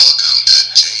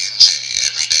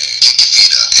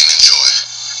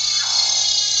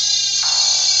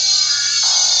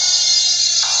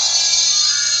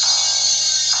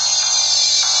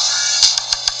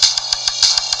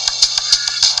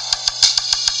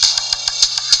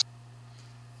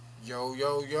Yo,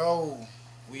 yo, yo.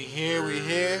 We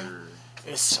here.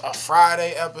 It's a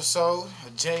Friday episode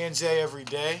of J&J Every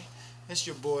Day. It's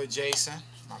your boy Jason.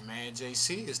 My man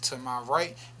JC is to my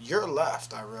right. Your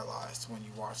left, I realized when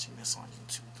you're watching this on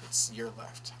YouTube. It's your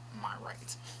left, my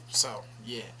right. So,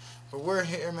 yeah. But we're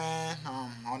here, man,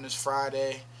 on this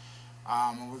Friday.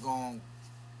 And we're going to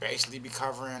basically be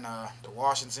covering the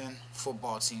Washington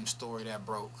football team story that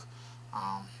broke.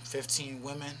 15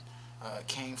 women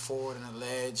came forward and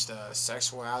alleged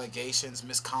sexual allegations,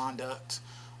 misconduct,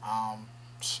 um,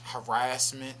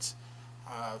 harassment,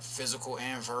 physical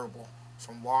and verbal,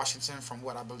 from Washington from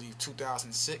what I believe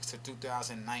 2006 to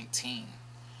 2019.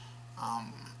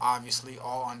 Obviously,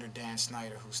 all under Dan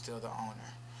Snyder, who's still the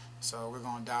owner. So we're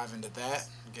going to dive into that,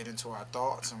 get into our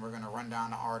thoughts, and we're going to run down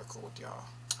the article with y'all.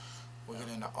 We'll get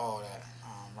into all that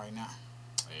right now.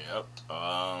 Yep.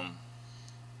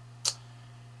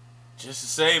 Just to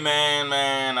say,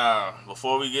 man,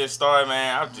 before we get started,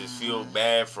 man, I just feel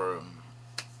bad for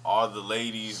all the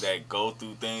ladies that go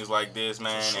through things like this,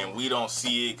 man, Sure. and we don't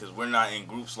see it because we're not in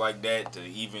groups like that to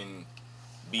even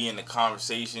be in the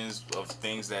conversations of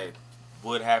things that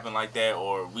would happen like that,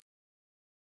 or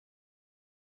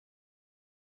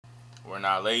we're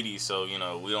not ladies, so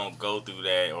we don't go through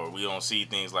that, or we don't see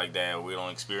things like that, or we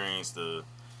don't experience the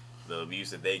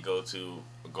abuse that they go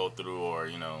through, or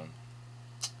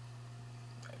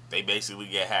they basically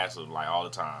get hassled like all the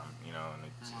time, and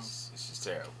it's just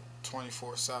terrible.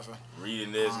 24/7.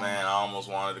 Reading this, man, I almost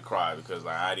wanted to cry because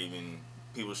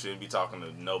people shouldn't be talking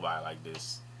to nobody like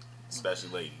this, especially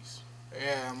ladies.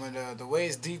 Yeah, and when the way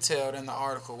it's detailed in the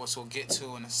article, which we'll get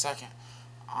to in a second,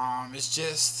 it's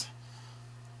just,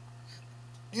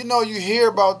 you hear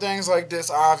about things like this,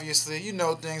 obviously,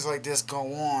 things like this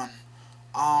go on,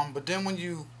 but then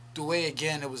the way,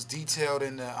 again, it was detailed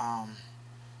in the,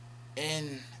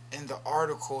 in the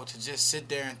article, to just sit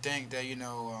there and think that,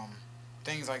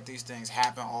 things like these things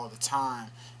happen all the time,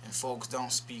 and folks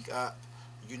don't speak up,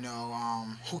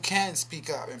 who can speak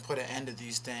up and put an end to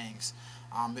these things.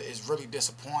 It's really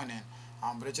disappointing,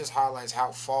 but it just highlights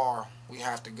how far we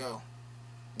have to go,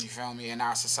 you feel me, in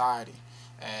our society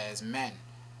as men.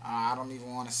 I don't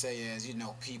even want to say as,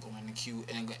 people and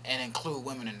include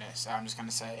women in this. I'm just going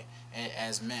to say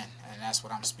as men, and that's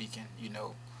what I'm speaking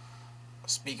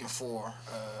for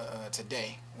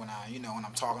today when when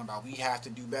I'm talking about we have to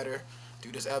do better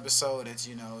through this episode. It's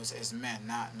men,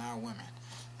 not women,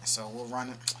 and so we'll run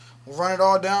it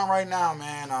all down right now,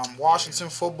 man. Washington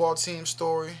football team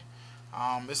story.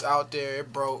 It's out there.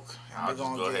 It broke. I'll just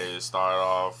go ahead and start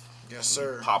off. Yes,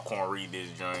 sir. Popcorn read this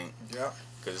joint. Yep.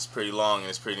 Because it's pretty long and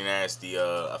it's pretty nasty.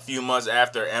 A few months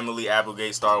after Emily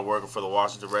Applegate started working for the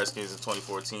Washington Redskins in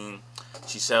 2014,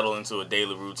 she settled into a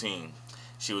daily routine.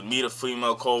 She would meet a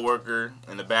female co-worker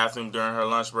in the bathroom during her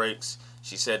lunch breaks.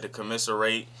 She said to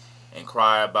commiserate and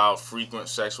cry about frequent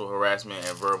sexual harassment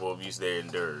and verbal abuse they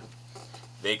endured.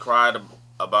 They cried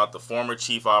about the former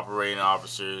chief operating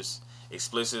officer's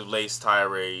explicit-laced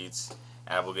tirades,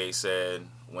 Applegate said,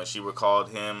 when she recalled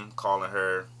him calling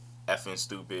her effing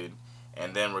stupid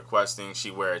and then requesting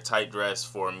she wear a tight dress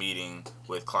for a meeting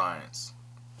with clients.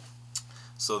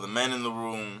 So the men in the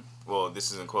room, well,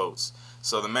 this is in quotes,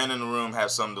 so the men in the room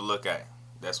have something to look at.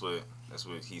 That's what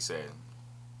he said.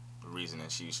 The reason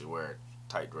that she should wear a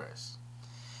tight dress.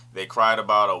 They cried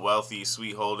about a wealthy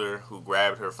suite holder who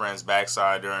grabbed her friend's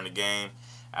backside during the game,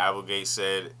 Applegate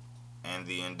said, and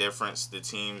the indifference the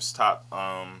team's top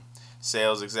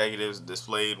sales executives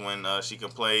displayed when she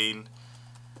complained.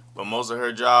 But most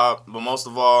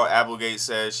of all, Applegate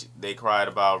says they cried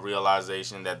about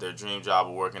realization that their dream job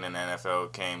of working in the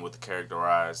NFL came what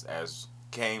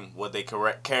they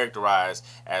characterized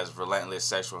as relentless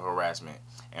sexual harassment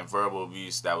and verbal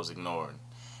abuse that was ignored,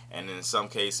 and in some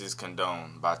cases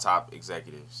condoned by top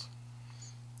executives.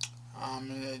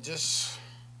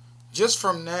 Just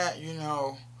from that,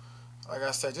 like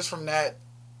I said, just from that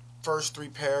first 3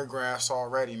 paragraphs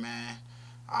already, man,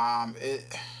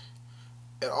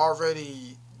 it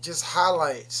already just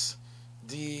highlights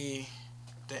the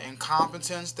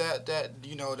incompetence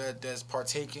that's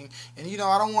partaking. And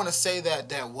I don't want to say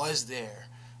that was there,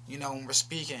 when we're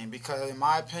speaking, because in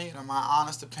my opinion, in my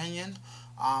honest opinion,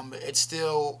 it's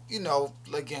still,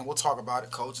 again, we'll talk about it.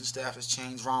 Coaching staff has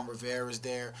changed. Ron Rivera is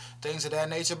there, things of that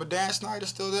nature, but Dan Snyder's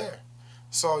still there.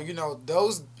 So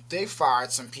they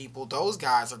fired some people. Those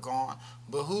guys are gone.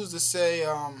 But who's to say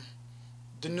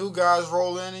the new guys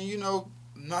roll in and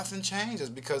nothing changes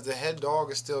because the head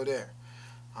dog is still there.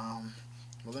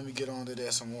 Well, let me get on to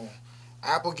that some more.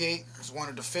 Applegate is one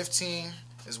of 15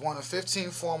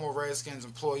 former Redskins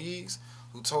employees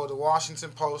who told the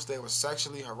Washington Post they were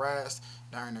sexually harassed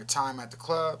during their time at the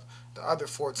club. The other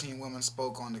 14 women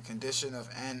spoke on the condition of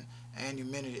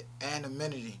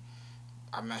anonymity.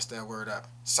 I messed that word up.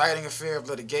 Citing a fear of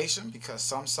litigation because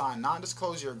some signed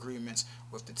non-disclosure agreements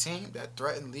with the team that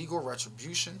threaten legal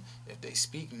retribution if they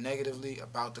speak negatively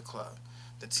about the club.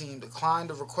 The team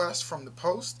declined a request from the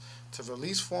Post to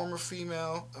release former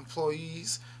female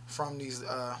employees from these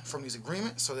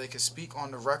agreements so they could speak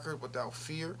on the record without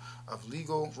fear of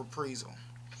legal reprisal.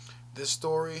 This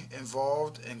story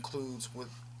involved interviews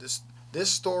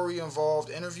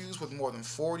with more than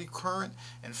 40 current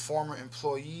and former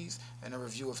employees and a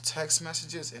review of text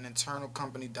messages and internal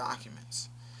company documents.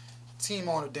 Team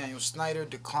owner Daniel Snyder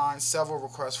declined several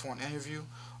requests for an interview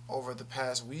over the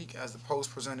past week as the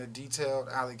Post presented detailed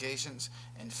allegations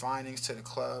and findings to the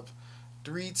club.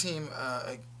 Three team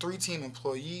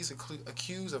employees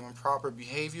accused of improper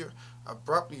behavior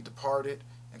abruptly departed,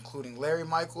 including Larry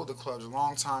Michael, the club's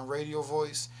longtime radio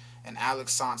voice, and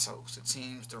Alex Santos, the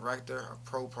team's director of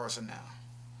pro personnel.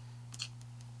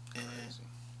 And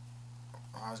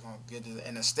I was going to get to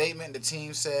in a statement, the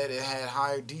team said it had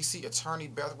hired D.C. attorney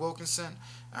Beth Wilkinson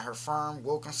and her firm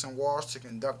Wilkinson Walsh to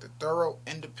conduct a thorough,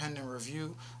 independent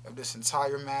review of this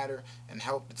entire matter and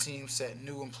help the team set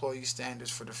new employee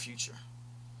standards for the future.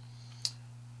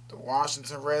 The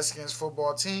Washington Redskins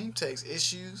football team takes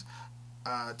issues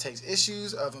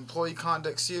of employee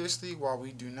conduct seriously. While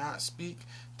we do not speak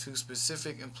to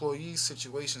specific employee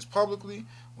situations publicly,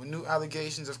 when new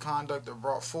allegations of conduct are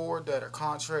brought forward that are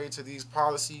contrary to these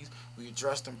policies, we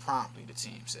address them promptly, the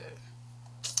team said.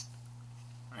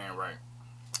 Man, right.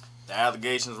 The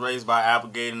allegations raised by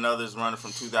Applegate and others running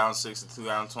from 2006 to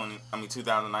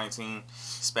 2019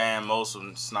 span most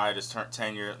of Snyder's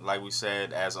tenure, like we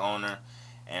said, as owner,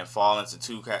 and fall into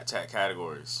two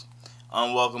categories.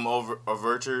 Unwelcome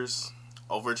overtures,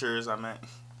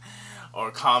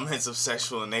 or comments of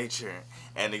sexual nature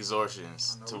and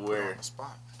extortions to where. On the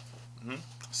spot.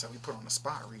 So we put on the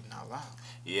spot reading out loud.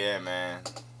 Yeah, man.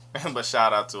 But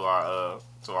shout out to our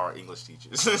English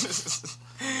teachers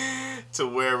to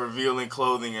wear revealing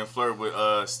clothing and flirt with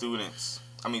to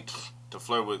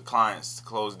flirt with clients to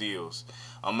close deals.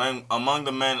 Among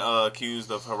the men accused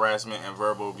of harassment and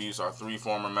verbal abuse are 3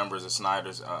 former members of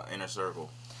Snyder's inner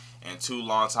circle and 2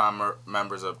 longtime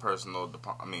members of the personnel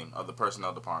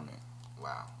department.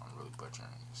 Wow, I'm really butchering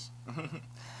this.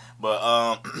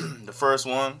 But the first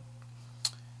one,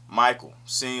 Michael,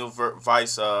 senior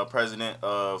vice president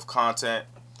of content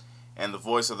and the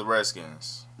voice of the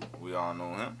Redskins. We all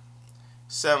know him.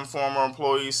 7 former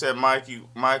employees said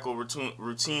Michael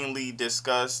routinely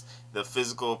discussed the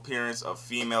physical appearance of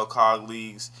female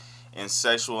colleagues in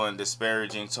sexual and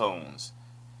disparaging tones.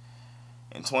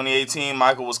 In 2018,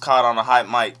 Michael was caught on a hype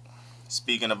mic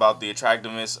speaking about the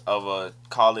attractiveness of a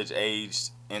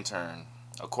college-aged intern.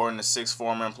 According to 6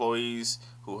 former employees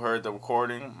who heard the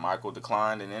recording, Michael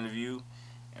declined an interview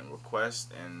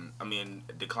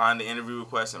declined the interview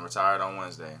request and retired on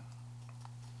Wednesday.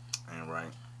 And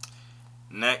right.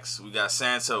 Next, we got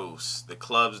Santos, the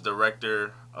club's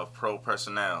director of pro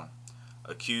personnel,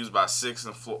 accused by 6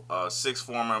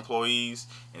 former employees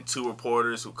and 2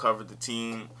 reporters who covered the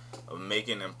team of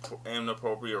making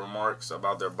inappropriate remarks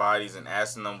about their bodies and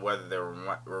asking them whether they were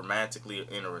romantically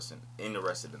interested in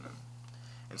them.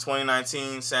 In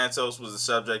 2019, Santos was the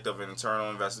subject of an internal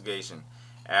investigation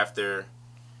after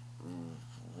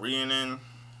Rhiannon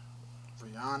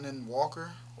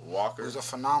Walker. Who's a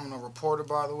phenomenal reporter,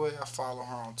 by the way. I follow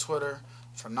her on Twitter.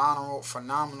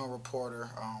 Phenomenal reporter.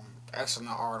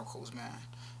 Excellent articles, man.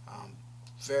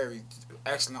 Very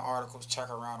excellent articles. Check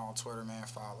her out on Twitter, man.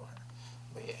 Follow her.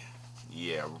 But yeah.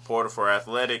 Yeah, reporter for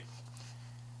Athletic.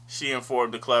 She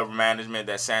informed the club management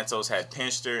that Santos had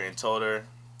pinched her and told her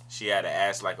she had an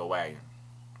ass like a wagon,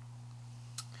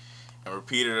 and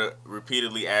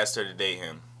repeatedly asked her to date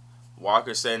him.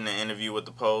 Walker said in an interview with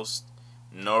the Post,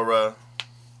 Nora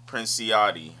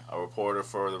Princiati, a reporter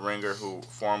for The Ringer who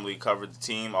formerly covered the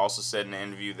team, also said in an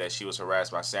interview that she was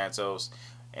harassed by Santos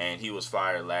and he was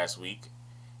fired last week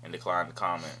and declined to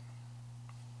comment.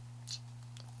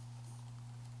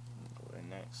 Go ahead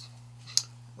next.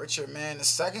 Richard Mann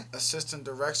II, assistant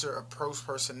director of pro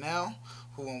personnel,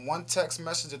 who in one text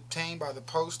message obtained by the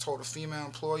Post told a female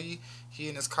employee he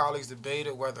and his colleagues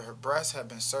debated whether her breasts had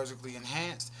been surgically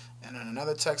enhanced, and in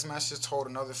another text message told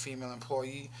another female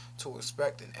employee to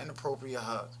expect an inappropriate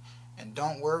hug. And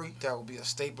don't worry, that will be a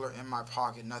stapler in my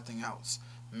pocket, nothing else.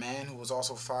 Mann, who was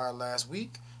also fired last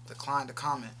week, declined to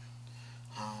comment.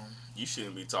 You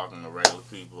shouldn't be talking to regular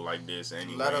people like this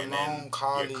anyway. Let alone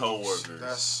colleagues. Your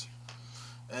coworkers.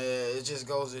 It just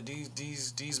goes to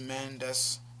these men.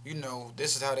 That's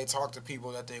this is how they talk to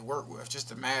people that they work with.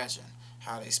 Just imagine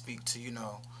how they speak to,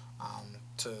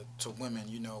 to women,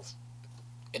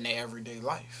 in their everyday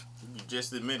life. You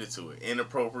just admitted to it.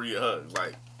 Inappropriate hug.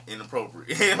 Like,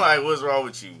 inappropriate. Like, what's wrong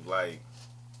with you? Like,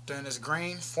 Dennis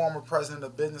Green, former president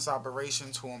of business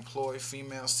operations who employed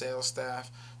female sales staff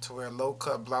to wear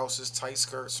low-cut blouses, tight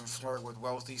skirts, and flirt with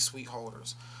wealthy suite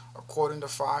holders. According to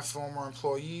 5 former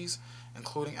employees,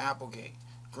 including Applegate,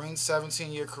 Green's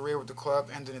 17-year career with the club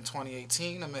ended in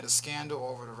 2018 amid a scandal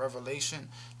over the revelation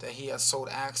that he had sold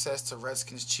access to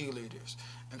Redskins cheerleaders,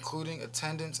 including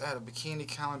attendance at a bikini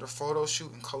calendar photo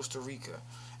shoot in Costa Rica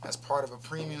as part of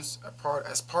premium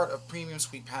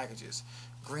suite packages.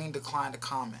 Green declined to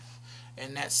comment.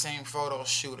 In that same photo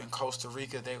shoot in Costa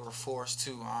Rica, they were forced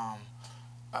to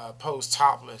pose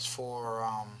topless for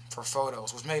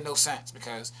photos, which made no sense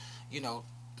because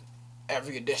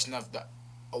every edition of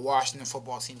a Washington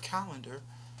football team calendar,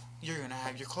 you're gonna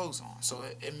have your clothes on, so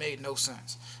it made no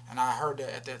sense. And I heard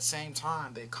that at that same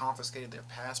time they confiscated their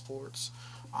passports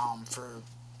for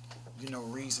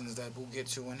reasons that we'll get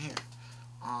to in here.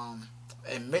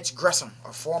 And Mitch Gresham,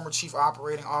 a former chief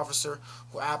operating officer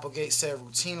who Applegate said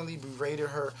routinely berated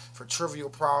her for trivial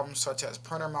problems such as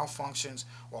printer malfunctions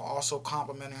while also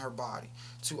complimenting her body.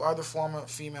 2 other former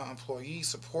female employees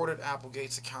supported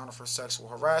Applegate's account for sexual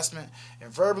harassment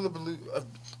and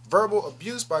verbal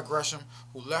abuse by Gresham,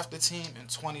 who left the team in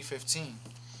 2015.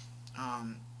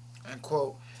 And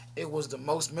quote, "It was the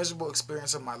most miserable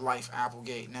experience of my life,"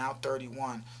 Applegate, now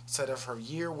 31, said of her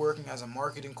year working as a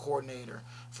marketing coordinator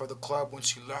for the club when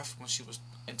she left when she was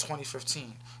in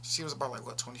 2015. She was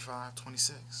about 25,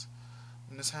 26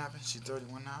 when this happened. She's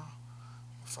 31 now.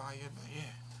 5 years, but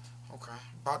yeah. Okay.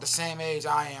 About the same age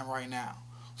I am right now.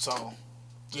 So,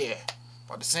 yeah.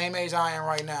 About the same age I am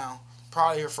right now.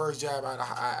 Probably her first job out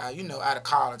of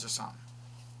college or something.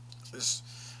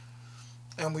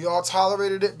 And we all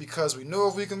tolerated it because we knew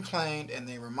if we complained and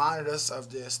they reminded us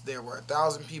of this, there were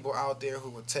 1,000 people out there who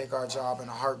would take our job in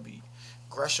a heartbeat.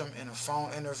 Gresham, in a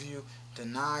phone interview,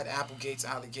 denied Applegate's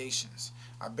allegations.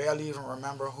 "I barely even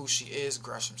remember who she is,"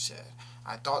 Gresham said.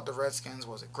 "I thought the Redskins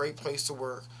was a great place to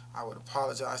work. I would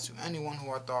apologize to anyone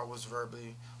who thought I was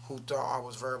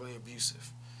verbally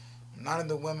abusive." None of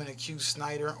the women accused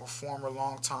Snyder or former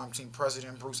longtime team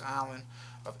president Bruce Allen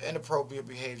of inappropriate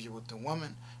behavior with the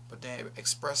women, but they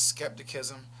expressed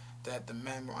skepticism that the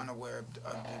men were unaware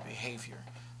of the behavior.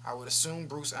 "I would assume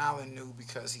Bruce Allen knew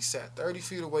because he sat 30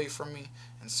 feet away from me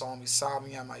and saw me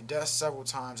sobbing at my desk several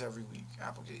times every week,"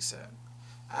 Applegate said.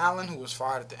 Allen, who was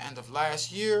fired at the end of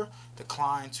last year,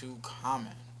 declined to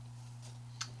comment.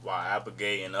 while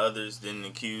Applegate and others didn't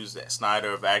accuse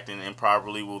Snyder of acting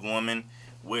improperly with women,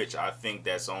 which I think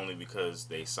that's only because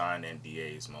they signed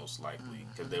NDAs most likely.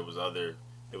 Because there was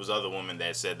other women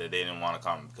that said that they didn't want to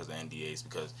comment because of NDAs.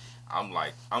 Because I'm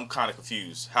kind of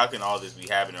confused. How can all this be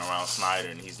happening around Snyder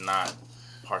and he's not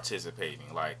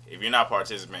participating? Like, if you're not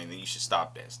participating, then you should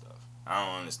stop that stuff. I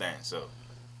don't understand. So,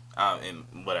 and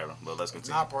whatever. But let's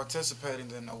continue. Not participating,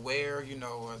 then aware. Yeah.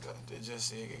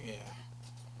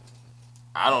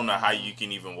 I don't know how you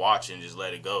can even watch and just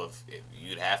let it go if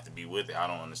you'd have to be with it. I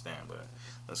don't understand, but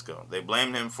let's go. They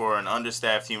blamed him for an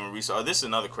understaffed human resource. Oh, this is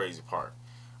another crazy part.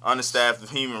 Understaffed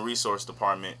human resource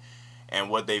department and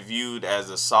what they viewed as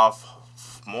a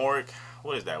sophomoric.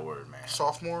 What is that word, man?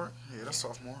 Sophomore? Yeah, that's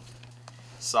sophomore.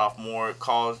 Sophomore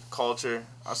culture.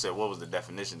 I said, what was the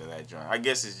definition of that joint? I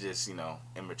guess it's just,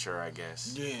 immature, I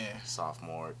guess. Yeah.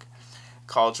 Sophomoric.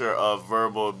 Culture of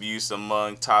verbal abuse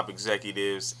among top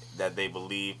executives that they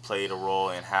believe played a role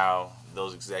in how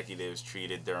those executives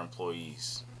treated their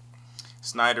employees.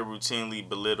 Snyder routinely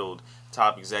belittled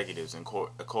top executives,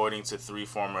 according to 3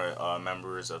 former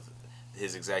members of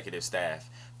his executive staff,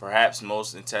 perhaps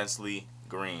most intensely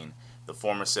Green, the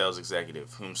former sales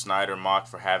executive, whom Snyder mocked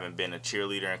for having been a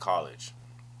cheerleader in college.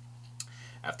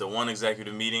 After one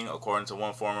executive meeting, according to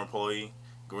one former employee,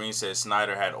 Green said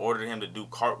Snyder had ordered him to do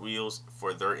cartwheels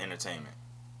for their entertainment.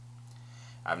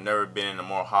 "I've never been in a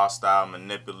more hostile,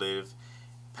 manipulative,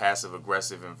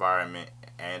 passive-aggressive environment,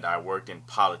 and I worked in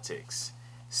politics,"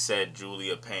 said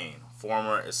Julia Payne,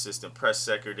 former assistant press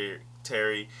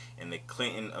secretary in the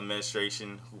Clinton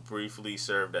administration, who briefly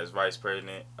served as vice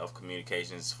president of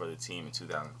communications for the team in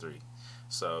 2003.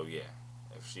 So, yeah,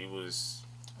 if she was...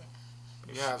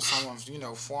 You have someone,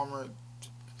 former...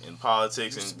 in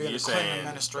politics, and you're saying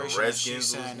the Redskins she's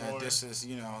saying that this is,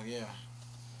 yeah.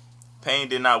 Payne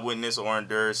did not witness or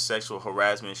endure sexual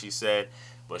harassment, she said,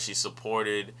 but she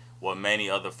supported what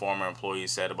many other former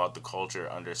employees said about the culture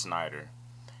under Snyder.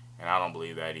 And I don't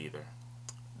believe that either,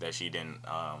 that she didn't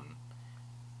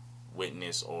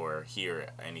witness or hear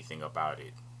anything about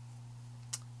it.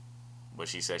 but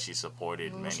she said she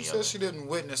supported many She of said it. she didn't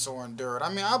witness or endure it. I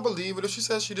mean, I believe it. If she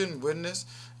says she didn't witness,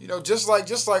 just like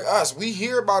us, we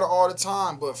hear about it all the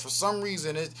time. But for some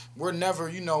reason, we're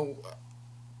never,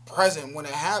 present when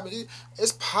it happens.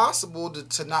 It's possible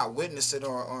to not witness it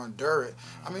or endure it.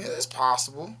 I mean, it's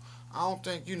possible. I don't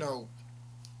think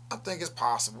I think it's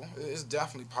possible. It's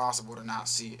definitely possible to not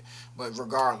see it. But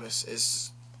regardless,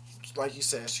 it's like you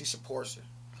said. She supports it.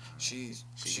 She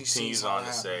continues sees how on it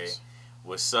to say, happens.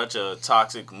 with such a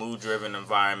toxic, mood-driven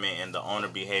environment and the owner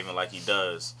behaving like he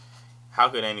does, how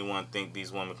could anyone think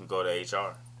these women can go to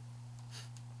HR?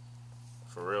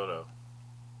 For real though.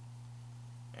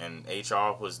 And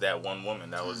HR was that one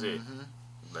woman. That was it.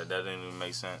 Mm-hmm. That didn't even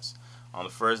make sense. On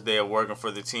the first day of working for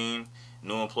the team,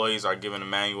 new employees are given a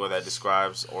manual that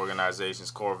describes organization's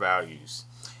core values.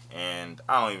 And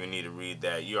I don't even need to read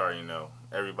that. You already know.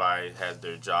 Everybody has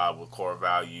their job with core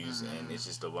values, Mm-hmm. and it's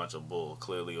just a bunch of bull.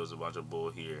 Clearly, it was a bunch of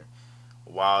bull here.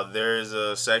 While there is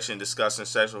a section discussing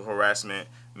sexual harassment,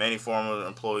 many former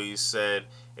employees said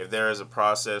if there is a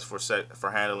process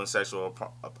for handling sexual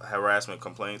harassment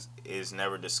complaints, it is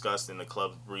never discussed in the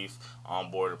club's brief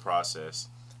onboarding process,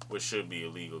 which should be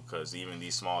illegal because even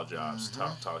these small jobs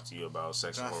talk to you about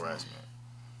sexual harassment.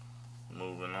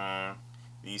 Moving on.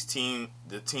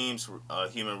 The team's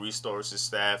human resources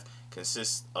staff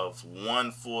consists of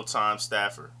one full-time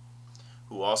staffer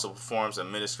who also performs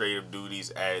administrative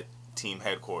duties at team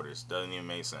headquarters. Doesn't even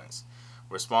make sense.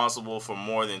 Responsible for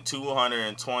more than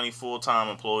 220 full-time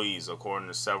employees, according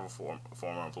to several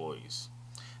former employees.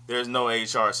 There's no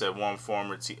HR, said one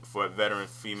former veteran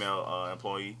female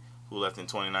employee who left in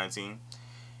 2019.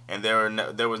 And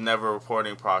there was never a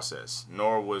reporting process,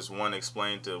 nor was one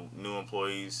explained to new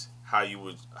employees how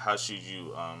you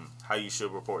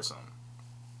should report something.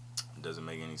 It doesn't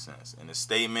make any sense. In a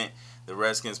statement, the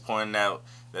Redskins pointed out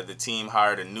that the team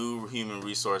hired a new human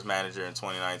resource manager in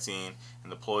 2019,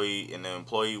 and the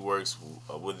employee works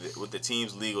with the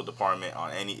team's legal department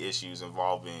on any issues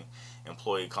involving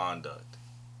employee conduct.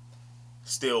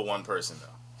 Still one person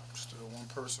though. Still one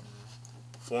person.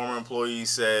 Former employees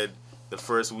said the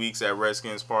first weeks at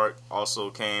Redskins Park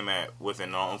also came with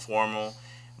an informal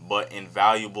but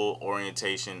invaluable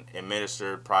orientation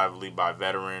administered privately by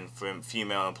veteran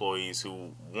female employees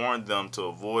who warned them to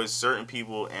avoid certain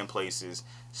people and places,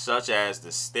 such as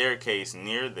the staircase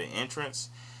near the entrance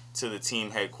to the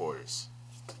team headquarters.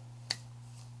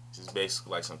 This is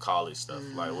basically like some college stuff.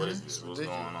 Mm-hmm. Like, what is this? It's What's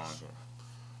ridiculous. going on here?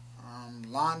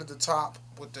 Lined at the top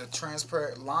with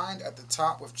transparent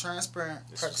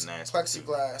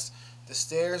plexiglass. The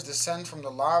stairs descend from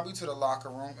the lobby to the locker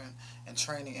room and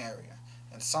training area.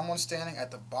 And someone standing at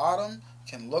the bottom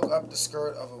can look up the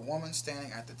skirt of a woman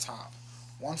standing at the top.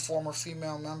 One former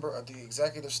female member of the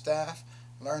executive staff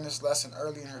learned this lesson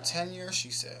early in her tenure, she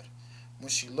said. When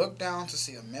she looked down to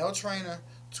see a male trainer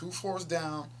 2 floors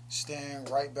down, staring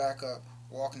right back up,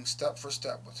 walking step for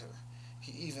step with her.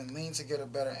 He even leaned to get a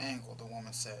better angle, the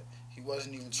woman said. He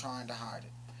wasn't even trying to hide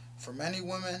it. For many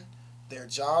women, their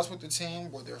jobs with the team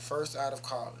were their first out of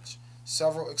college.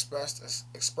 Several expressed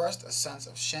a sense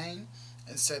of shame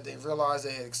and said they realized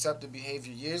they had accepted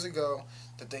behavior years ago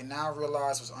that they now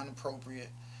realized was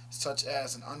inappropriate, such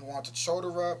as an unwanted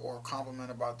shoulder rub or a compliment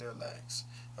about their legs.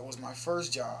 It was my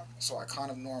first job, so I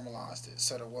kind of normalized it,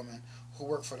 said a woman who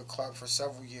worked for the club for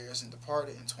several years and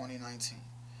departed in 2019.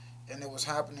 And it was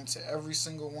happening to every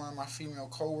single one of my female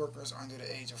co-workers under the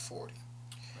age of 40.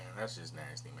 Man, that's just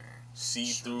nasty, man.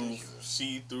 See through,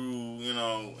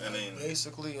 and then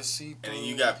basically a see-through. And then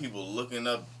you got people looking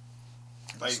up.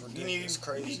 Like, you need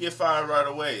to get fired right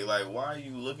away. Like, why are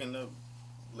you looking up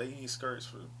ladies' skirts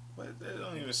for? Like, that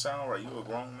don't even sound right. You a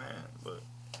grown man, but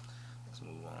let's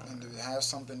move on. And to have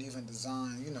something even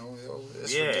designed,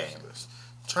 it's ridiculous.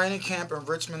 Training camp in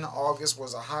Richmond in August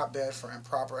was a hotbed for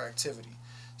improper activity,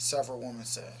 several women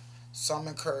said. Some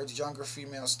encouraged younger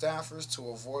female staffers to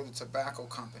avoid the tobacco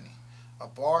company, a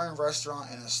bar and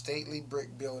restaurant in a stately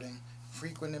brick building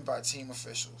frequented by team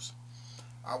officials.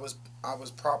 I was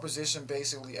propositioned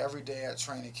basically every day at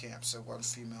training camp, said one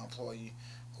female employee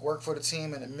who worked for the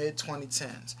team in the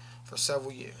mid-2010s for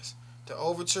several years. The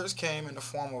overtures came in the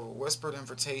form of a whispered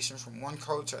invitation from one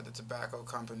coach at the tobacco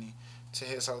company to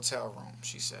his hotel room,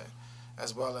 she said,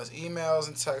 as well as emails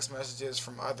and text messages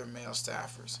from other male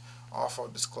staffers, also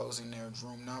disclosing their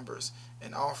room numbers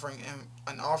and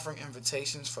offering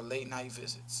invitations for late-night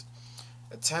visits.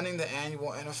 Attending the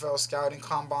annual NFL Scouting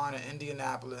Combine in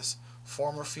Indianapolis,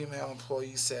 former female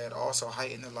employees said also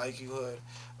heightened the likelihood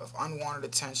of unwanted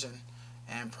attention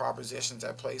and propositions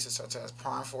at places such as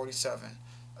Prime 47,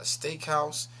 a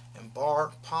steakhouse and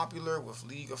bar popular with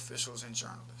league officials and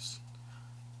journalists.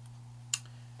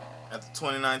 At the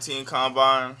 2019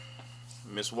 Combine,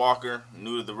 Miss Walker,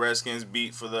 new to the Redskins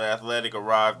beat for the Athletic,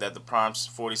 arrived at the Prime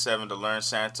 47 to learned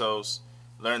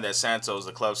that Santos,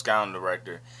 the club scouting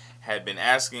director, had been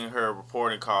asking her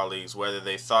reporting colleagues whether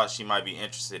they thought she might be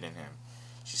interested in him.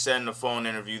 She said in a phone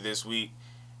interview this week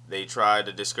they tried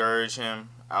to discourage him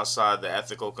outside the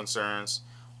ethical concerns.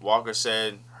 Walker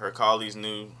said her colleagues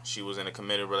knew she was in a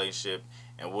committed relationship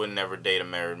and would never date a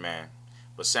married man.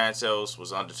 But Santos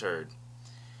was undeterred.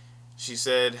 She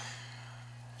said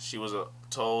she was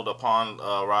told upon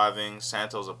arriving,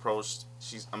 Santos approached.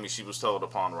 She was told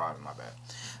upon arriving. My bad.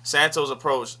 Santos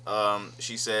approached.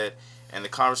 She said, and the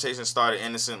conversation started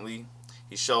innocently.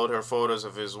 He showed her photos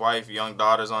of his wife, young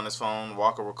daughters on his phone.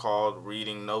 Walker recalled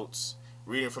reading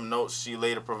from notes she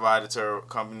later provided to her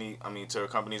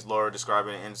company's lawyer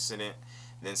describing the incident.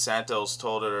 Then Santos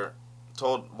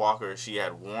told Walker she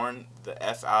had worn the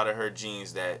F out of her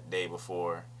jeans that day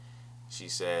before, she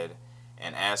said,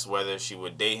 and asked whether she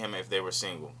would date him if they were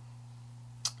single.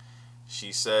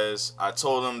 She says, I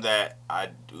told him that I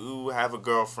do have a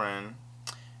girlfriend.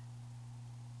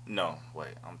 No,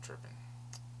 wait, I'm tripping.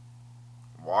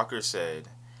 Walker said,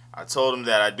 I told him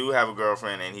that I do have a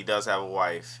girlfriend and he does have a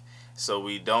wife, so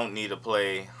we don't need to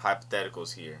play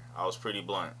hypotheticals here. I was pretty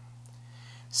blunt.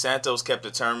 Santos kept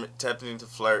attempting to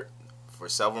flirt for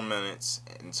several minutes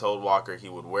and told Walker he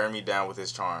would wear me down with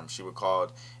his charm, she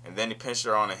recalled, and then he pinched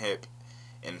her on the hip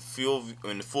in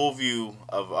full view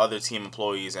of other team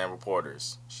employees and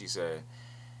reporters, she said.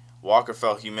 Walker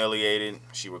felt humiliated,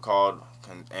 she recalled,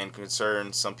 and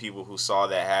concerned some people who saw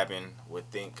that happen would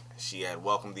think she had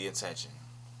welcomed the attention.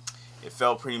 It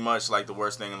felt pretty much like the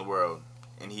worst thing in the world,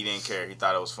 and he didn't care. He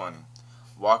thought it was funny.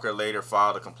 Walker later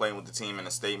filed a complaint with the team. In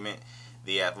a statement,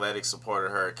 the Athletic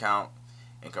supported her account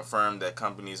and confirmed that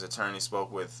company's attorney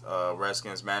spoke with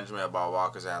Redskins management about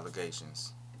Walker's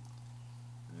allegations.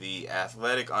 The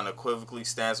Athletic unequivocally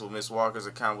stands with Ms. Walker's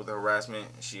account with harassment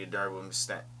she endured with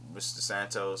Mr.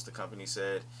 Santos, the company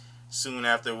said. Soon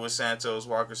after with Santos,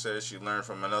 Walker said she learned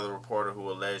from another reporter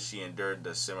who alleged she endured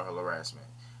the similar harassment,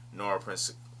 Nora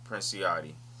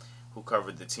Princiotti, who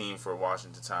covered the team for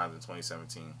Washington Times in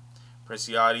 2017.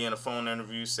 Princiotti, in a phone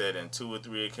interview, said on 2 or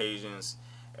 3 occasions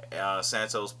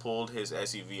Santos pulled his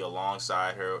SUV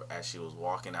alongside her as she was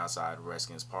walking outside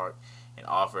Redskins Park and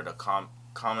offered a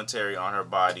commentary on her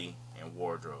body and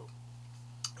wardrobe.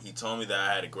 He told me that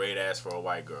I had a great ass for a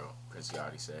white girl,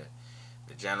 Princiotti said.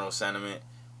 The general sentiment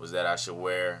was that I should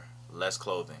wear less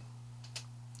clothing.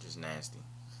 Just nasty.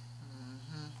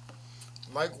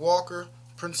 Like Walker,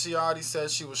 Princiotti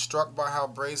said she was struck by how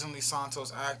brazenly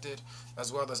Santos acted,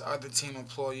 as well as other team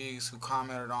employees who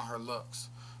commented on her looks.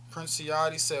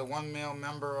 Princiotti said one male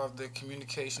member of the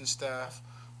communication staff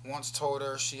once told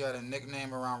her she had a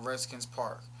nickname around Redskins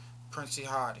Park,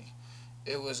 Princiotti.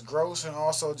 It was gross and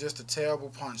also just a terrible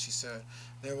pun, she said.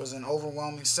 There was an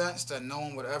overwhelming sense that no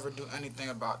one would ever do anything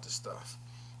about this stuff.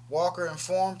 Walker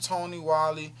informed Tony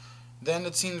Wiley, then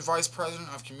the team's vice president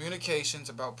of communications,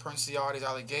 about Princiotti's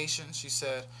allegations, she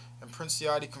said, and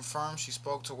Princiotti confirmed she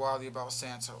spoke to Wiley about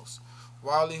Santos.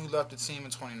 Wiley, who left the team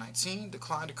in 2019,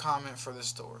 declined to comment for this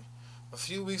story. A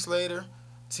few weeks later,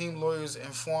 team lawyers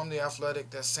informed the Athletic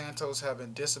that Santos had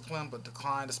been disciplined but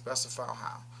declined to specify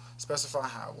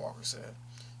how, Walker said.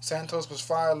 Santos was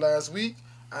fired last week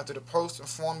after the Post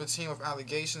informed the team of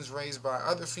allegations raised by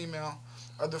other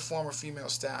former female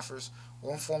staffers.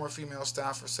 One former female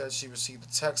staffer said she received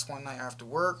a text one night after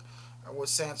work in which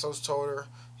Santos told her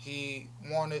he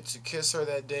wanted to kiss her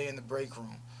that day in the break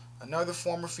room. Another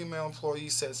former female employee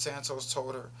said Santos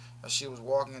told her as she was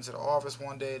walking into the office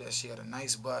one day that she had a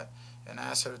nice butt and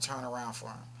asked her to turn around for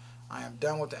him. I am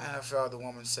done with the NFL, the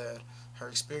woman said. Her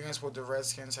experience with the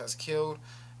Redskins has killed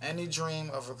any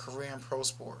dream of a career in pro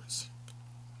sports.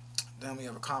 Then we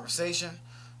have a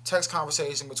text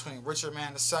conversation between Richard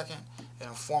Mann II and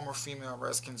a former female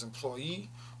Redskins employee,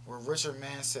 where Richard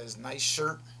Mann says, nice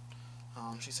shirt.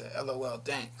 She said, LOL,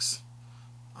 thanks.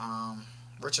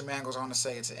 Richard Mann goes on to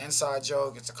say it's an inside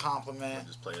joke, it's a compliment.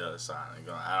 Just play the other side.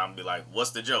 I'm be like, what's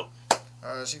the joke?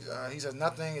 He says,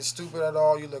 nothing is stupid at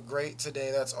all. You look great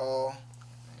today, that's all.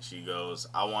 And she goes,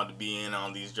 I want to be in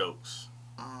on these jokes.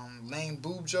 Lame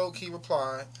boob joke, he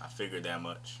replied. I figured that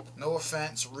much. No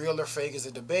offense, real or fake is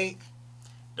a debate.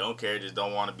 Don't care, just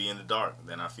don't want to be in the dark.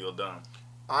 Then I feel dumb.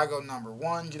 I go number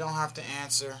 1, you don't have to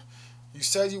answer. You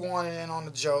said you wanted in on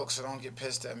the joke, so don't get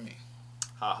pissed at me.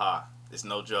 Ha. It's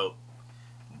no joke.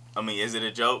 Is it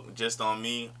a joke just on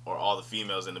me or all the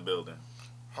females in the building?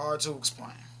 Hard to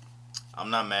explain. I'm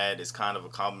not mad. It's kind of a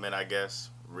compliment, I guess.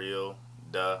 Real.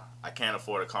 Duh. I can't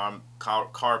afford a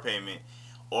car payment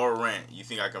or rent. You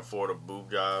think I can afford a boob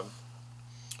job?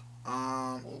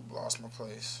 Lost my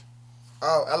place.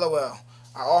 Oh, LOL.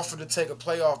 I offered to take a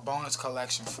playoff bonus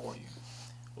collection for you.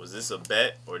 Was this a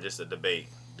bet or just a debate?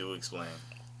 Do explain.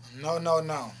 No, no,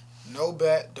 no. No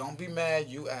bet. Don't be mad.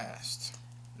 You asked.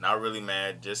 Not really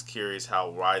mad, just curious how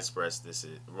widespread this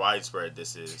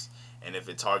is, and if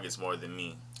it targets more than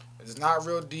me. It's not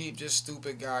real deep. Just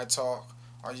stupid guy talk.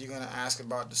 Are you gonna ask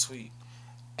about the suite?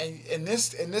 And in this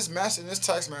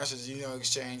text message,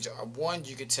 exchange, one,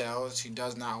 you could tell she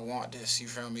does not want this, you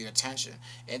feel me, attention.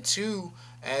 And two,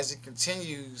 as it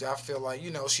continues, I feel like,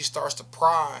 she starts to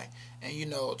pry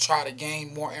and, try to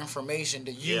gain more information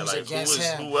to use like against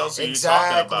him. Who else are you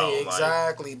talking about?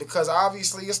 Exactly. Because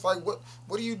obviously it's like, what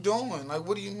are you doing? Like,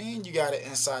 what do you mean you got an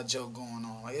inside joke going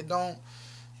on? Like,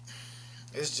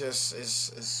 it's just,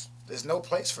 there's no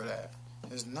place for that.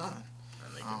 There's none.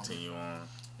 And they continue on.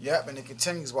 Yep, and it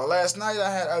continues. Well, last night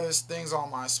I had other things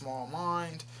on my small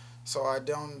mind, so I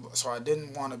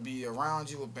didn't want to be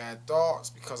around you with bad thoughts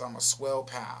because I'm a swell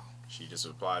pal. She just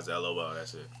replies, LOL,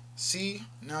 that's it. See,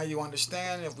 now you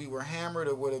understand. If we were hammered,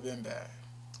 it would have been bad.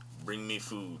 Bring me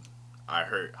food. I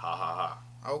hurt. Ha ha ha.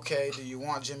 Okay, do you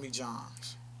want Jimmy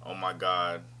John's? Oh my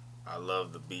God, I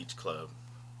love the beach club.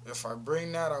 If I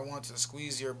bring that, I want to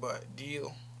squeeze your butt.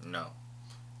 Deal? No.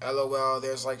 LOL,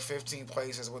 there's like 15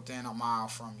 places within a mile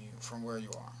from where you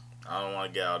are. I don't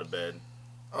want to get out of bed.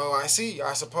 Oh, I see.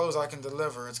 I suppose I can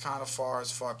deliver. It's kind of far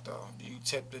as fuck, though. Do you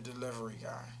tip the delivery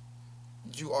guy?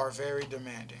 You are very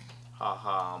demanding. Ha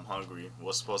ha, I'm hungry.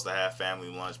 Was supposed to have family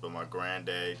lunch, but my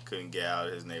granddad couldn't get out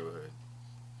of his neighborhood.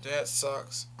 That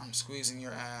sucks. I'm squeezing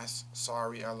your ass.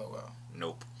 Sorry, LOL.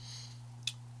 Nope.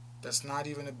 That's not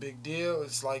even a big deal.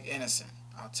 It's like innocent.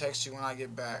 I'll text you when I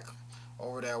get back.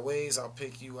 Over that ways, I'll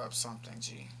pick you up something,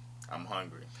 G. I'm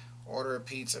hungry. Order a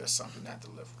pizza or something that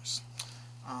delivers.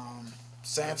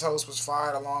 Santos was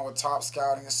fired along with top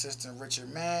scouting assistant Richard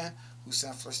Mann, who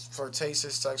sent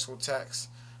flirtatious sexual texts.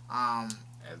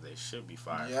 As they should be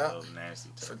fired for those nasty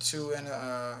texts.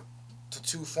 To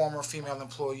two former female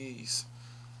employees.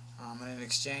 In an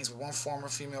exchange with one former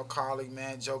female colleague,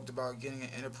 Mann joked about getting an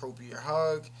inappropriate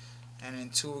hug. And in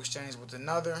two exchanges with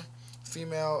another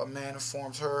female, a man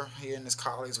informed her he and his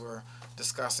colleagues were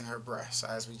discussing her breasts,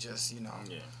 as we just,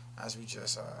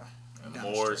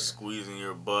 more squeezing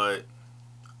your butt.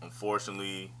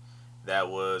 Unfortunately,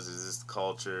 is this the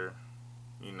culture,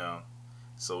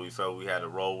 so we felt we had to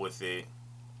roll with it.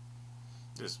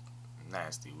 Just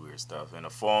nasty, weird stuff. In a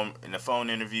phone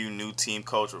interview, new team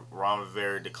coach Ron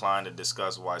Rivera declined to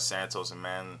discuss why Santos and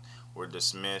Mann were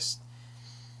dismissed.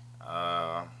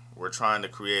 We're trying to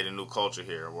create a new culture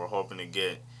here. We're hoping to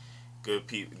get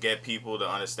people to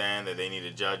understand that they need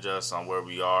to judge us on where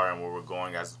we are and where we're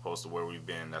going as opposed to where we've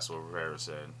been. That's what Rivera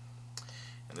said.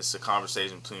 And this is a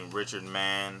conversation between Richard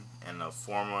Mann and a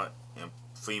former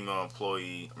female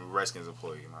Redskins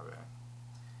employee, my bad.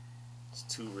 It's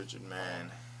to Richard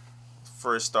Mann.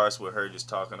 First starts with her just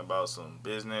talking about some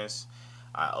business.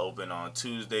 I open on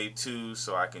Tuesday too,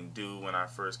 so I can do when I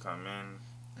first come in.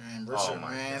 And Richard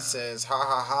Mann says, ha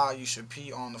ha ha, you should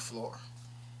pee on the floor.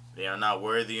 They are not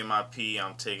worthy of my pee.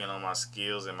 I'm taking all my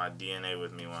skills and my DNA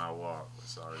with me when I walk.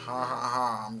 Sorry. Ha ha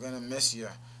ha, I'm going to miss you,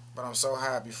 but I'm so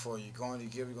happy for you. Going to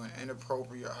give you an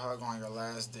inappropriate hug on your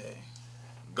last day.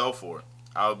 Go for it.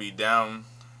 I'll be down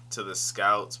to the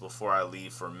scouts before I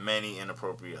leave for many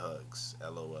inappropriate hugs.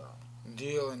 LOL.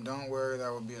 Deal, and don't worry,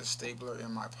 that will be a stapler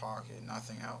in my pocket,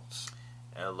 nothing else.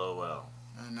 LOL.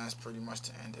 And that's pretty much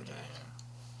the end of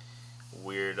that.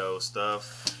 Weirdo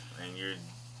stuff, and you're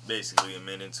basically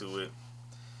admitting to it.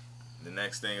 The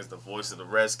next thing is the voice of the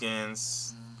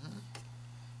Redskins. Mm-hmm.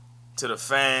 To the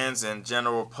fans and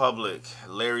general public,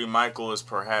 Larry Michael is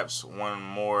perhaps one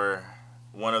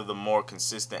of the more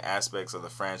consistent aspects of the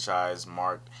franchise,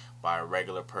 marked by a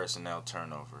regular personnel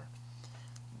turnover.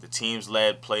 The team's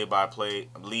lead play-by-play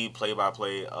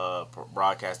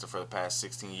broadcaster for the past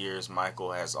 16 years,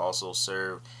 Michael has also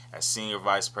served as senior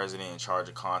vice president in charge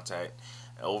of content,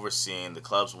 overseeing the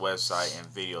club's website and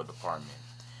video department.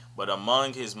 But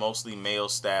among his mostly male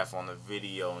staff on the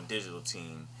video and digital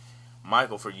team,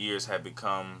 Michael for years had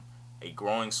become a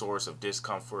growing source of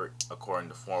discomfort, according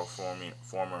to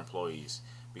former employees,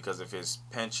 because of his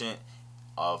penchant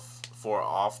for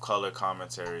off-color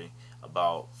commentary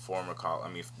about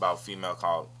female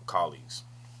colleagues.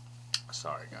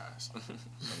 Sorry, guys.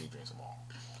 Let me drink some more.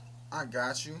 I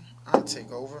got you. I'll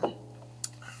take over.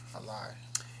 I lied.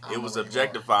 It was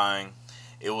objectifying.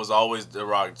 It was always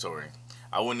derogatory.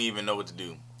 I wouldn't even know what to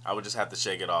do. I would just have to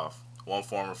shake it off. One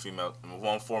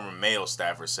former male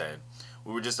staffer said,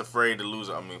 "We were just afraid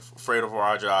of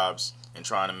our jobs and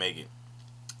trying to make it.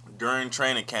 During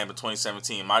training camp in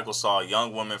 2017, Michael saw a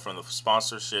young woman from the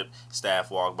sponsorship staff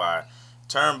walk by,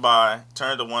 turned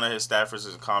to one of his staffers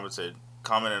and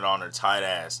commented on her tight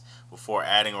ass before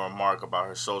adding a remark about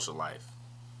her social life.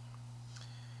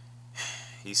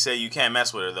 He said you can't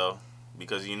mess with her though,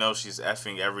 because you know she's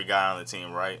effing every guy on the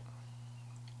team, right?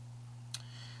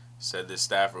 Said this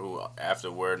staffer who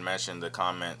afterward mentioned the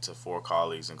comment to 4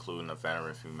 colleagues, including a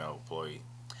veteran female employee.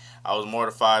 I was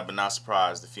mortified but not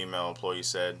surprised, the female employee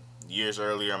said. Years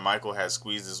earlier, Michael had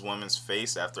squeezed this woman's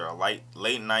face after a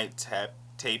late night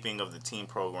taping of the team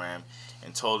program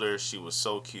and told her she was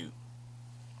so cute.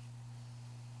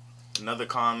 Another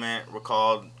comment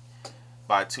recalled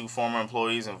by 2 former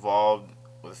employees involved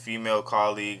with a female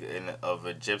colleague of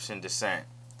Egyptian descent.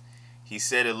 He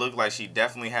said it looked like she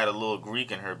definitely had a little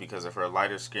Greek in her because of her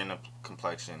lighter skin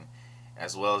complexion,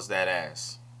 as well as that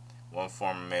ass, one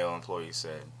former male employee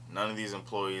said. None of these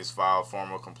employees filed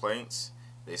formal complaints,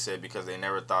 they said, because they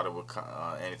never thought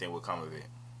anything would come of it.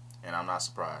 And I'm not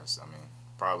surprised. I mean,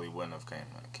 probably wouldn't have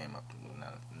came up with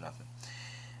nothing.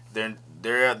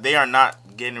 They are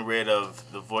not getting rid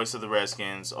of the voice of the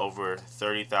Redskins, over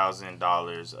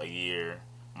 $30,000 a year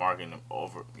marketing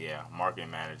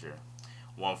manager,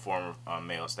 one former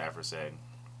male staffer said.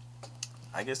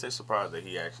 I guess they're surprised that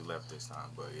he actually left this time,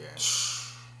 but yeah.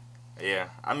 Yeah,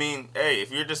 I mean, hey,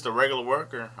 if you're just a regular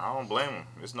worker, I don't blame him.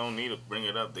 There's no need to bring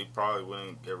it up. They probably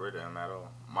wouldn't get rid of him at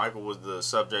all. Michael was the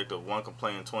subject of one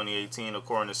complaint in 2018,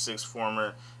 according to 6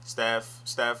 former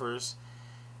staffers,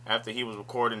 after he was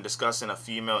recording discussing a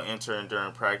female intern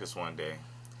during practice one day.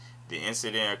 The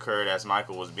incident occurred as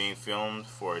Michael was being filmed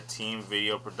for a team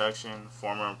video production,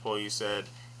 former employees said,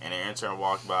 and an intern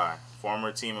walked by.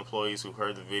 Former team employees who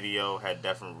heard the video had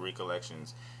different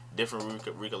recollections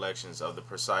of the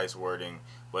precise wording,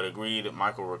 but agreed that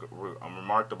Michael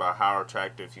remarked about how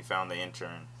attractive he found the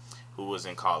intern, who was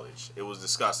in college. It was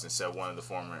disgusting, said one of the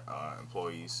former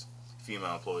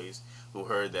female employees, who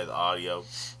heard that audio.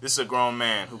 This is a grown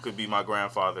man who could be my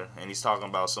grandfather, and he's talking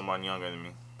about someone younger than me.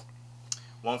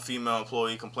 One female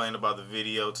employee complained about the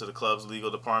video to the club's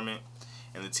legal department,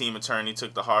 and the team attorney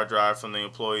took the hard drive from the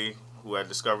employee who had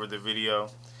discovered the video.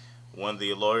 When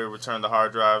the lawyer returned the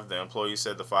hard drive, the employee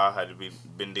said the file had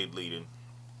been deleted.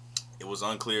 It was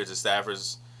unclear to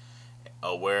staffers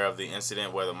aware of the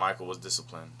incident whether Michael was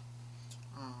disciplined.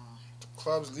 The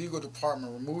club's legal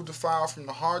department removed the file from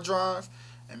the hard drive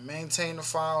and maintained the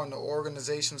file in the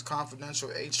organization's confidential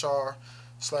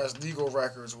HR/legal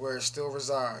records, where it still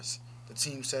resides, the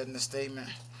team said in a statement.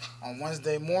 On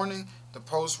Wednesday morning, the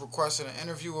Post requested an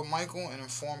interview with Michael and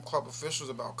informed club officials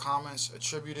about comments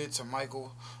attributed to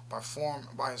Michael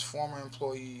by his former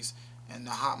employees in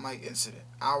the hot mic incident.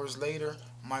 Hours later,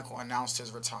 Michael announced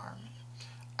his retirement.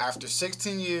 After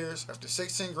 16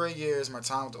 great years, my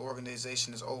time with the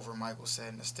organization is over, Michael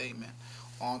said in a statement.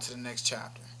 On to the next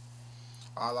chapter.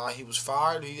 He was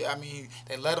fired.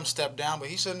 They let him step down, but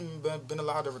he shouldn't have been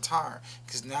allowed to retire,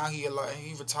 because now he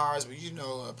retires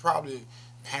with probably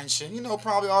pension,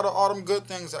 probably all them good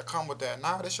things that come with that.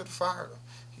 Nah, they should have fired him.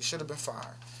 He should have been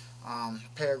fired.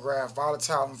 Paragraph,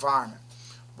 volatile environment.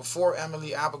 Before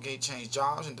Emily Applegate changed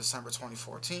jobs in December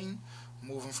 2014,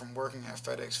 moving from working at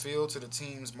FedEx Field to the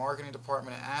team's marketing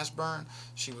department in Ashburn,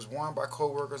 she was warned by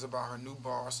co-workers about her new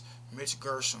boss, Mitch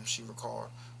Gershom, she recalled.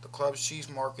 The club's chief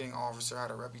marketing officer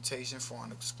had a reputation for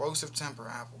an explosive temper,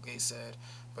 Applegate said,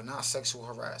 but not sexual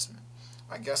harassment.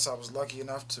 I guess I was lucky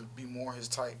enough to be more his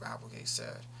type, Applegate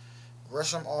said.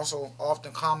 Gresham also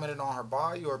often commented on her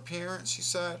body or appearance, she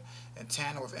said, in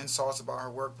tandem with insults about her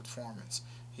work performance.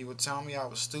 He would tell me I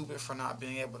was stupid for not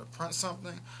being able to print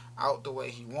something out the way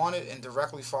he wanted, and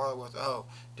directly follow with, "Oh,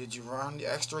 did you run the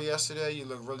extra yesterday? You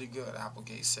look really good,"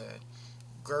 Applegate said.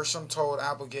 Gershom told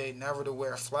Applegate never to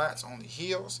wear flats, only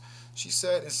heels, she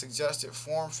said, and suggested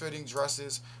form-fitting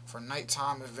dresses for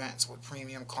nighttime events with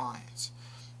premium clients.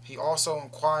 He also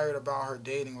inquired about her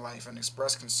dating life and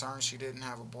expressed concern she didn't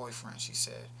have a boyfriend, she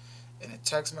said. In a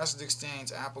text message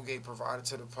exchange Applegate provided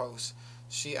to the Post,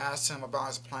 she asked him about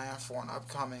his plan for an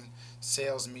upcoming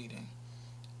sales meeting.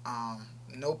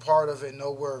 No part of it,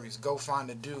 no worries. Go find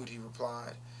a dude, he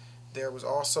replied. There was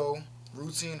also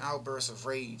routine outbursts of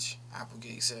rage,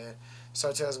 Applegate said,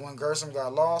 such as when Gershom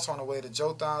got lost on the way to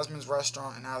Joe Theismann's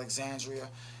restaurant in Alexandria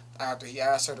after he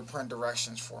asked her to print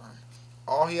directions for him.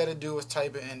 All he had to do was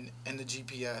type it in the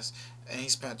GPS, and he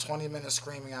spent 20 minutes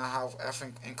screaming out how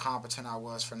effing incompetent I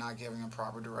was for not giving him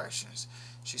proper directions.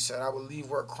 She said I would leave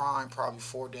work crying probably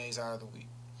 4 days out of the week.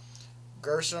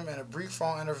 Gershom, in a brief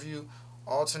phone interview,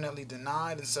 alternately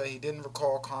denied and said he didn't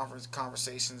recall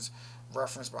conversations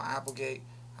referenced by Applegate.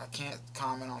 I can't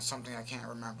comment on something I can't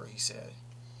remember, he said.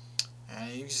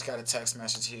 And you just got a text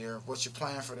message here. What's your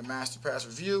plan for the Master Pass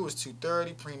review? It's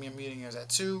 2:30. Premium meeting is at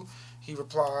 2. He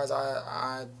replies,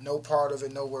 I no part of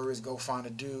it, no worries, go find a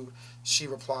dude. She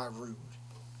replied, rude.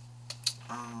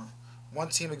 One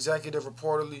team executive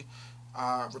repeatedly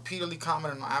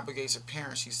commented on Applegate's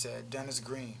appearance. She said, Dennis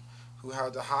Green, who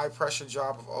held the high-pressure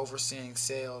job of overseeing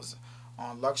sales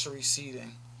on luxury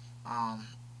seating, and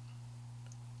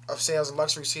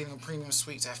premium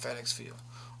suites at FedEx Field.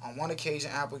 On one occasion,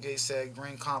 Applegate said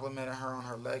Green complimented her on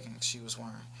her leggings she was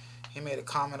wearing. He made a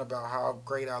comment about how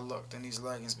great I looked in these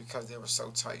leggings because they were so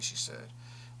tight, she said.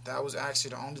 That was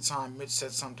actually the only time Mitch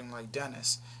said something like,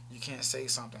 Dennis, you can't say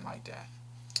something like that.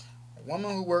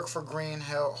 Women who work for Green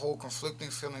hold conflicting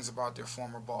feelings about their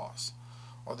former boss.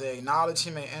 While they acknowledge he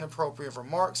made inappropriate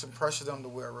remarks and pressured them to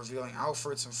wear revealing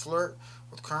outfits and flirt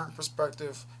with current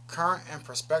and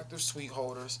prospective suite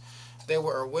holders, they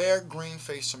were aware Green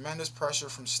faced tremendous pressure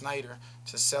from Snyder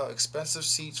to sell expensive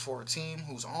seats for a team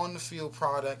whose on-the-field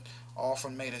product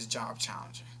often made his job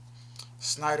challenging.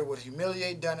 Snyder would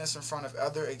humiliate Dennis in front of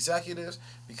other executives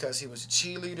because he was a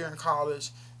cheerleader in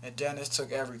college, and Dennis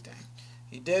took everything.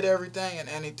 He did everything and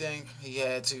anything he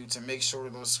had to make sure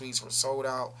that those suites were sold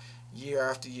out year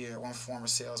after year, one former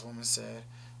saleswoman said.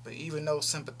 But even though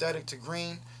sympathetic to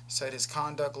Green, said his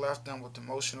conduct left them with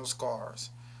emotional scars.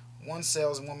 One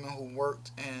saleswoman who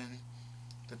worked in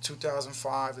the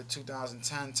 2005 to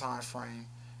 2010 time frame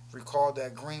recalled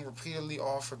that Green repeatedly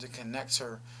offered to connect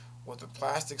her with a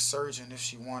plastic surgeon if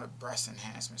she wanted breast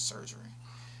enhancement surgery.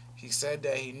 He said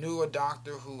that he knew a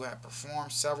doctor who had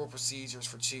performed several procedures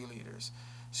for cheerleaders,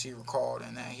 she recalled,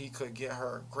 and that he could get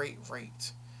her a great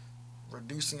rate.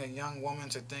 Reducing a young woman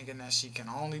to thinking that she can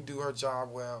only do her job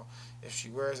well if she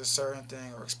wears a certain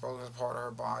thing or exposes part of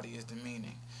her body is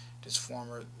demeaning, this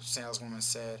former saleswoman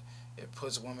said. It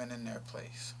puts women in their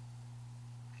place.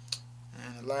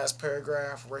 And the last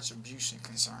paragraph, retribution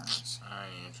concerns. I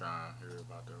ain't even trying to hear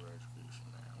about the retribution,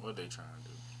 man. What they trying to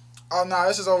do? Oh, no,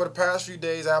 this is over the past few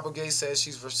days. Applegate says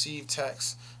she's received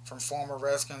texts from former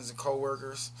Redskins and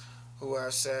co-workers who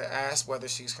have asked whether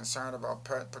she's concerned about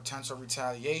potential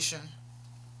retaliation.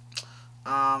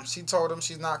 She told them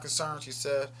she's not concerned. She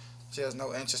said she has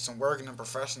no interest in working in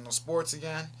professional sports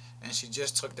again, and she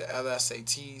just took the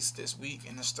LSATs this week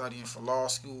and is studying for law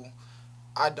school.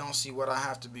 I don't see what I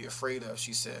have to be afraid of,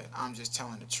 she said. I'm just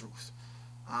telling the truth.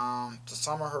 To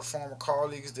some of her former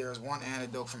colleagues, there is one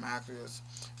anecdote from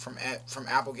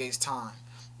Applegate's time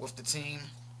with the team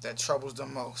that troubles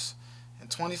them most. In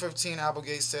 2015,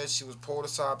 Applegate said she was pulled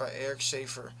aside by Eric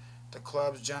Schaefer, the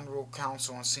club's general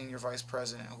counsel and senior vice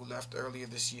president, who left earlier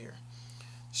this year.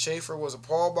 Schaefer was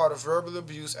appalled by the verbal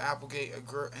abuse Applegate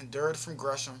endured from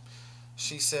Gresham.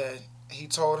 She said he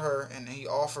told her and he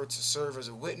offered to serve as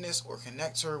a witness or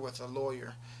connect her with a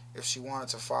lawyer if she wanted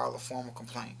to file a formal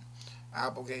complaint.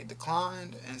 Applegate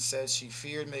declined and said she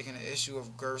feared making an issue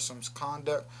of Gresham's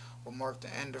conduct would mark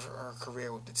the end of her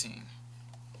career with the team.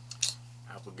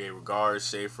 Applegate regards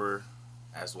Schaefer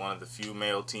as one of the few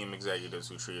male team executives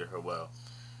who treated her well.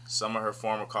 Some of her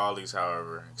former colleagues,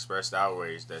 however, expressed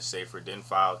outrage that Schaefer didn't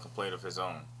file a complaint of his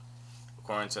own.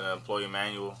 According to the employee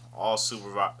manual, all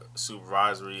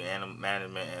supervisory and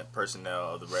management and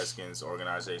personnel of the Redskins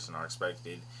organization are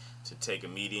expected to take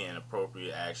immediate and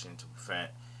appropriate action to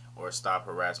prevent or stop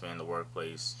harassment in the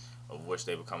workplace of which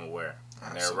they become aware.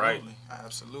 And they're right.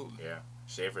 Absolutely. Yeah.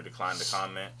 Schaefer declined to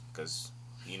comment because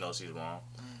he knows he's wrong.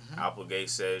 Mm-hmm. Applegate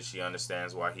says she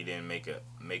understands why he didn't make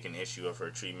an issue of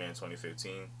her treatment in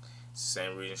 2015. It's the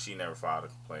same reason she never filed a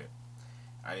complaint.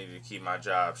 I needed to keep my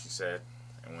job, she said.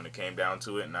 And when it came down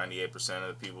to it, 98%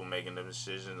 of the people making the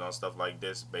decisions on stuff like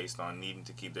this based on needing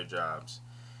to keep their jobs.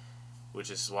 Which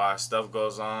is why stuff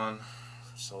goes on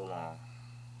for so long.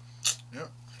 Yep.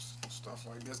 Stuff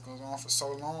like this goes on for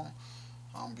so long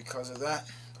because of that.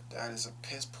 But that is a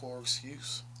piss poor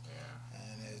excuse. Yeah.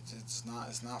 And it's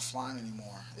not flying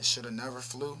anymore. It should have never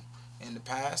flew in the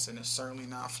past, and it's certainly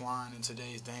not flying in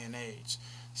today's day and age.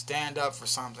 Stand up for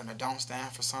something or don't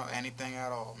stand for anything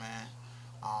at all, man.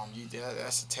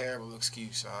 That's a terrible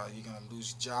excuse. You're gonna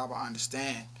lose your job. I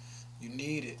understand. You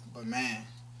need it, but man,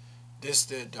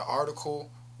 the article,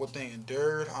 what they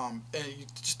endured. And you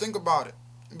just think about it.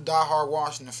 I'm a diehard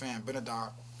Washington fan. I've been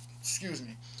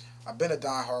a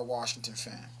diehard Washington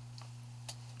fan.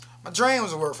 My dream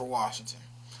was to work for Washington.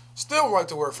 Still would like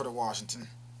to work for the Washington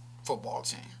football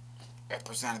team. It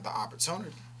presented the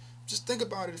opportunity. Just think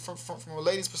about it from a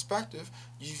lady's perspective.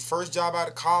 Your first job out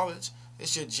of college.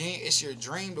 It's your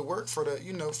dream to work for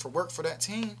for that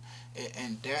team,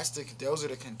 and those are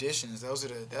the conditions.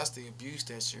 That's the abuse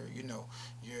that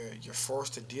you're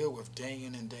forced to deal with day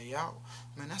in and day out.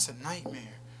 Man, that's a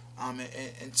nightmare.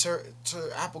 And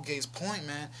to Applegate's point,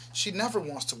 man, she never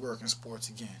wants to work in sports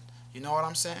again. You know what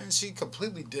I'm saying? She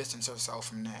completely distanced herself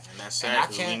from that. And that's sad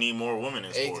because we need more women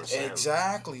in sports.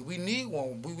 Exactly. We need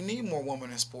more women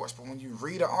in sports. But when you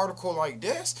read an article like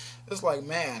this, it's like,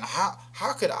 man,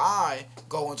 how could I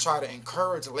go and try to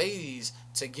encourage ladies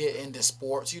to get into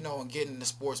sports, and get into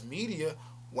sports media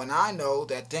when I know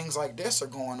that things like this are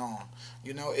going on?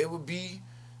 It would be,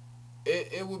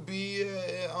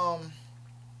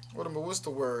 what's the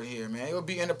word here, man? It would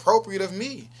be inappropriate of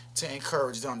me to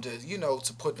encourage them to,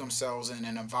 to put themselves in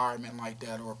an environment like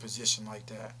that or a position like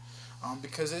that,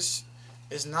 because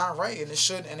it's not right, and it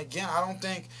should. And again, I don't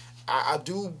think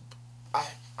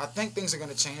I think things are going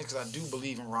to change because I do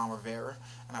believe in Ron Rivera,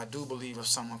 and I do believe if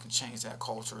someone can change that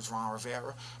culture, it's Ron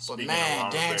Rivera. But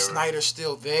man, Dan Snyder's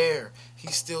still there.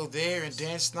 He's still there, and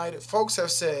Dan Snyder. Folks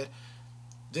have said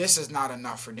this is not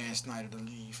enough for Dan Snyder to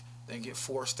leave. And get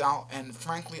forced out, and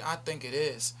frankly, I think it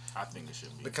is. I think it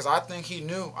should be, because I think he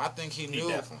knew.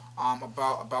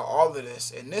 About all of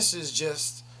this, and this is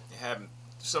just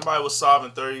somebody was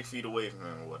solving 30 feet away from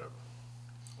him or whatever.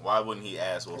 Why wouldn't he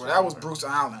ask? Well, that was Bruce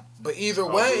Allen. But either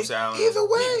way,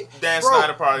 Dan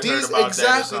Snyder probably heard about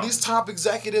exactly these top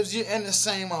executives. You're in the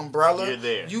same umbrella. You're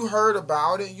there. You heard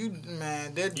about it. You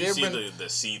see the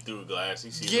see-through glass.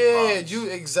 You see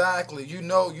exactly. You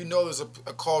know. There's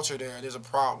a culture there. There's a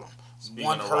problem. Speaking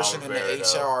one person in the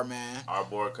HR, man. Our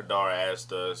boy Kadar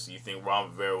asked us, "You think Ron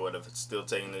Rivera would have still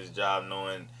taken this job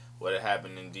knowing what had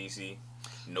happened in DC?"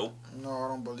 Nope. No, I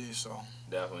don't believe so.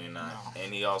 Definitely not. No.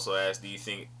 And he also asked, do you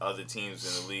think other teams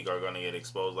in the league are going to get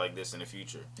exposed like this in the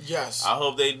future? Yes. I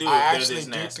hope they do. I actually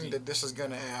do think that this is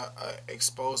going to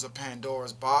expose a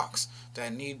Pandora's box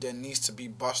that needs to be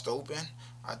bust open.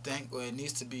 I think it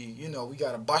needs to be, we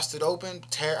got to bust it open,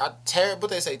 what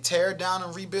they say, tear it down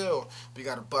and rebuild. We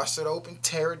got to bust it open,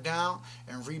 tear it down,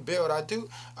 and rebuild. I do,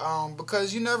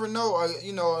 because you never know. A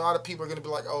lot of people are going to be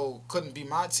like, oh, couldn't be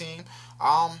my team.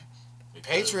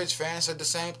 Patriots fans said the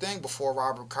same thing before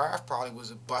Robert Kraft probably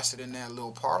was busted in that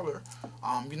little parlor.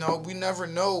 We never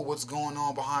know what's going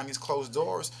on behind these closed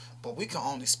doors, but we can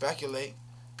only speculate.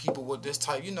 People with this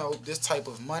type, this type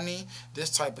of money,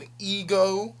 this type of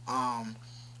ego, and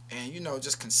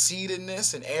just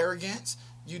conceitedness and arrogance.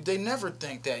 They never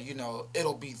think that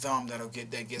it'll be them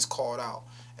that gets called out,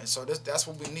 and so that's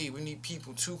what we need. We need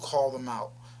people to call them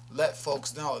out. Let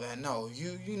folks know that no,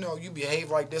 you behave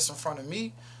like this in front of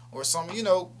me. Or something,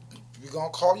 we're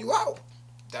going to call you out.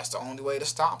 That's the only way to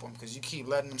stop them, because you keep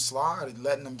letting them slide and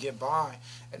letting them get by,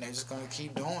 and they're just going to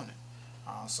keep doing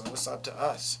it. So it's up to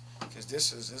us, because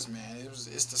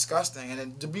it's disgusting. And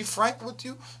then, to be frank with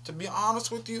you, to be honest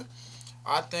with you,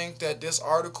 I think that this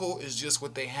article is just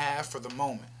what they have for the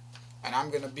moment. And I'm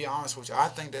going to be honest with you. I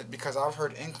think that because I've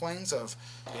heard inklings of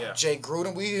Jay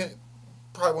Gruden, we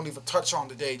probably won't even touch on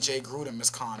today Jay Gruden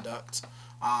misconduct.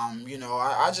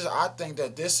 I think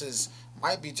that this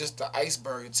might be just the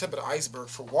tip of the iceberg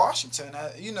for Washington.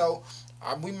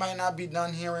 We might not be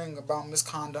done hearing about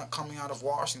misconduct coming out of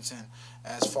Washington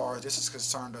as far as this is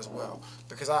concerned as well.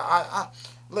 Because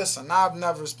listen, I've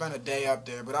never spent a day up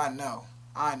there, but I know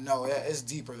it's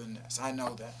deeper than this. I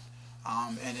know that.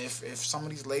 And if some of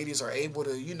these ladies are able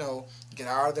to, get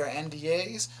out of their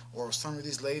NDAs, or some of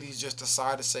these ladies just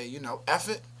decide to say, F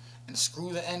it and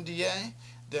screw the NDA,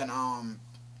 then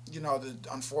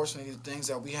unfortunately the things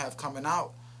that we have coming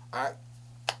out,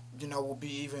 will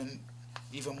be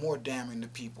even more damning to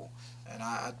people. And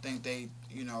I think they,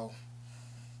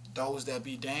 those that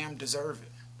be damned deserve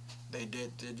it. They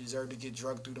deserve to get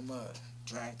dragged through the mud,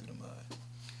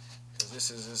 because this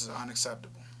is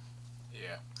unacceptable.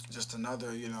 Yeah. Just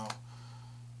another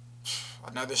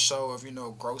show of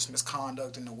gross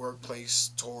misconduct in the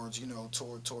workplace towards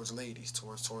towards ladies,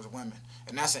 towards women,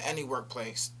 and that's in any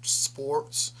workplace,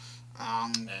 sports.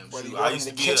 Whether you I used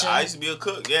to be a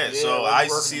cook, so I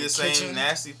used to see the same kitchen,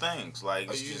 nasty things. Like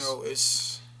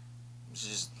it's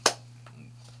just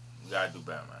we gotta do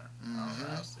better, man. I don't know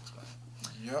how else to explain.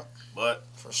 Yep. But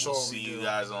for sure, we'll see you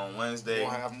guys on Wednesday. We'll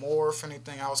have more if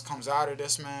anything else comes out of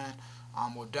this, man.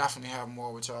 We'll definitely have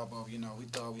more with y'all, but we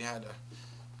thought we had to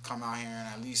come out here and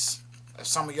at least, if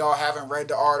some of y'all haven't read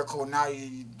the article, now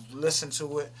you listen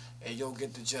to it and you'll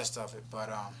get the gist of it. But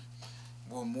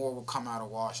more will come out of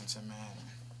Washington, man.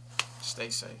 Stay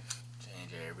safe.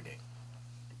 Change every day.